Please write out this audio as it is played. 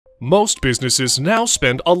Most businesses now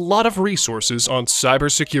spend a lot of resources on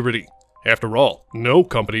cybersecurity. After all, no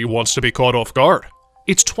company wants to be caught off guard.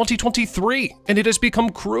 It's 2023, and it has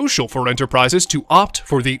become crucial for enterprises to opt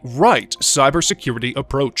for the right cybersecurity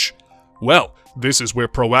approach. Well, this is where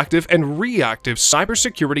proactive and reactive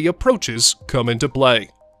cybersecurity approaches come into play.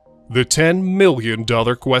 The $10 million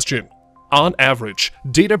question. On average,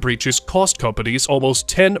 data breaches cost companies almost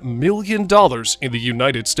 $10 million in the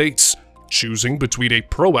United States. Choosing between a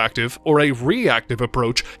proactive or a reactive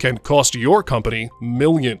approach can cost your company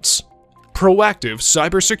millions. Proactive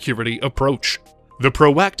cybersecurity approach. The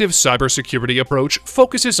proactive cybersecurity approach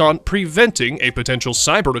focuses on preventing a potential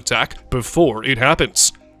cyber attack before it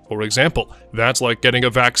happens. For example, that's like getting a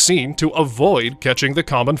vaccine to avoid catching the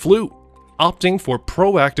common flu. Opting for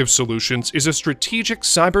proactive solutions is a strategic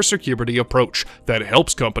cybersecurity approach that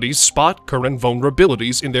helps companies spot current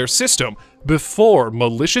vulnerabilities in their system before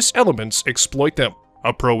malicious elements exploit them.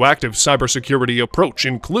 A proactive cybersecurity approach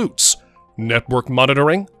includes network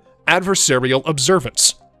monitoring, adversarial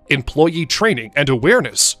observance, employee training and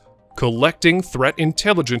awareness, collecting threat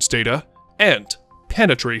intelligence data, and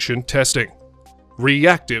penetration testing.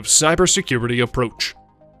 Reactive cybersecurity approach.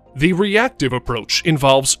 The reactive approach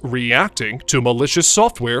involves reacting to malicious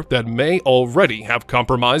software that may already have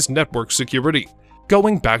compromised network security.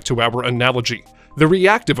 Going back to our analogy, the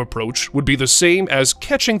reactive approach would be the same as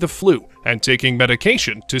catching the flu and taking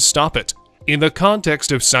medication to stop it. In the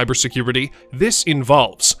context of cybersecurity, this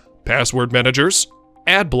involves password managers,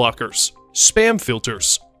 ad blockers, spam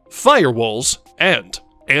filters, firewalls, and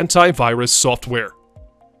antivirus software.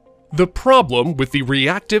 The problem with the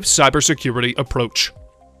reactive cybersecurity approach.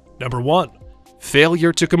 Number 1.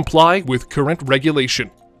 Failure to comply with current regulation.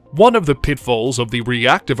 One of the pitfalls of the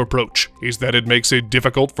reactive approach is that it makes it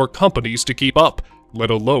difficult for companies to keep up,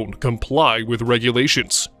 let alone comply with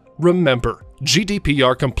regulations. Remember,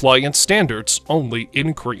 GDPR compliance standards only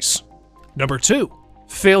increase. Number 2.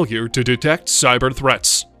 Failure to detect cyber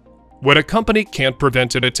threats. When a company can't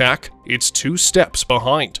prevent an attack, it's 2 steps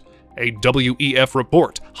behind. A WEF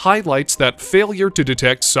report highlights that failure to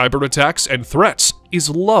detect cyber attacks and threats is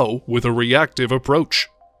low with a reactive approach.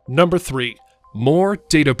 Number 3. More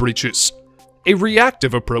data breaches. A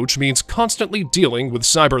reactive approach means constantly dealing with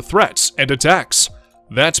cyber threats and attacks.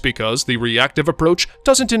 That's because the reactive approach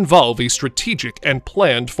doesn't involve a strategic and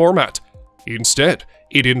planned format. Instead,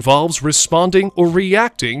 it involves responding or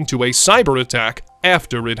reacting to a cyber attack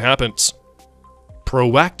after it happens.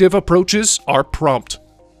 Proactive approaches are prompt.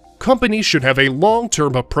 Companies should have a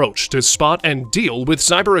long-term approach to spot and deal with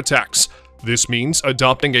cyber attacks. This means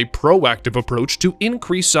adopting a proactive approach to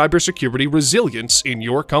increase cybersecurity resilience in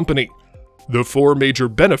your company. The 4 major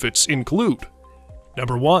benefits include: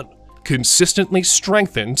 Number 1. Consistently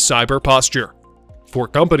strengthen cyber posture. For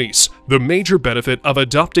companies, the major benefit of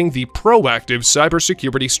adopting the proactive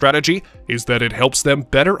cybersecurity strategy is that it helps them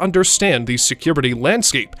better understand the security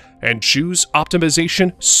landscape and choose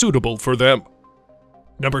optimization suitable for them.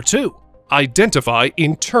 Number 2. Identify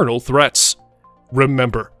internal threats.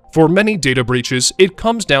 Remember, for many data breaches, it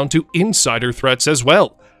comes down to insider threats as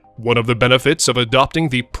well. One of the benefits of adopting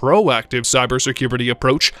the proactive cybersecurity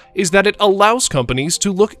approach is that it allows companies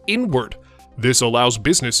to look inward. This allows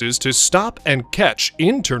businesses to stop and catch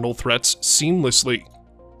internal threats seamlessly.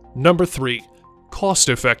 Number 3.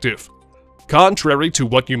 Cost-effective. Contrary to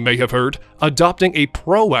what you may have heard, adopting a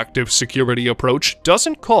proactive security approach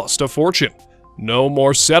doesn't cost a fortune. No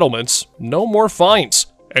more settlements, no more fines,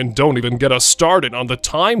 and don't even get us started on the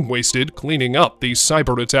time wasted cleaning up these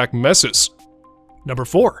cyber attack messes. Number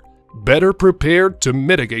 4. Better prepared to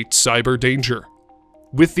mitigate cyber danger.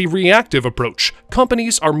 With the reactive approach,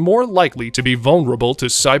 companies are more likely to be vulnerable to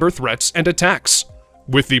cyber threats and attacks.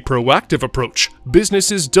 With the proactive approach,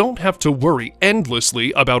 businesses don't have to worry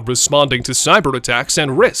endlessly about responding to cyber attacks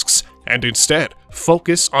and risks, and instead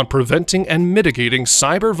focus on preventing and mitigating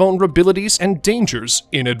cyber vulnerabilities and dangers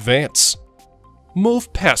in advance.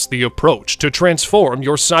 Move past the approach to transform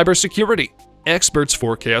your cybersecurity. Experts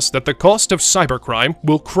forecast that the cost of cybercrime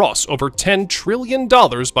will cross over $10 trillion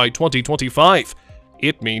by 2025.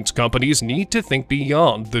 It means companies need to think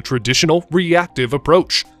beyond the traditional reactive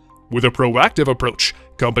approach. With a proactive approach,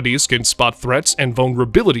 companies can spot threats and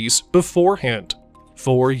vulnerabilities beforehand.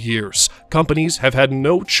 For years, companies have had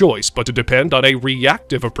no choice but to depend on a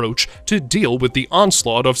reactive approach to deal with the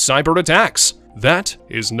onslaught of cyber attacks. That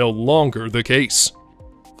is no longer the case.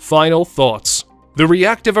 Final thoughts. The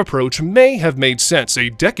reactive approach may have made sense a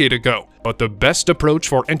decade ago, but the best approach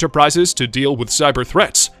for enterprises to deal with cyber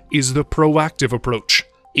threats is the proactive approach.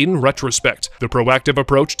 In retrospect, the proactive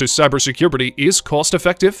approach to cybersecurity is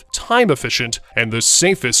cost-effective, time-efficient, and the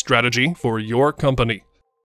safest strategy for your company.